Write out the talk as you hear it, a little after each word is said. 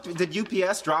Did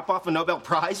UPS drop off a Nobel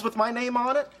Prize with my name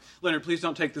on it? Leonard, please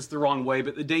don't take this the wrong way,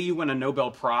 but the day you win a Nobel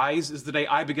Prize is the day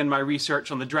I begin my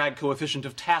research on the drag coefficient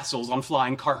of tassels on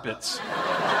flying carpets.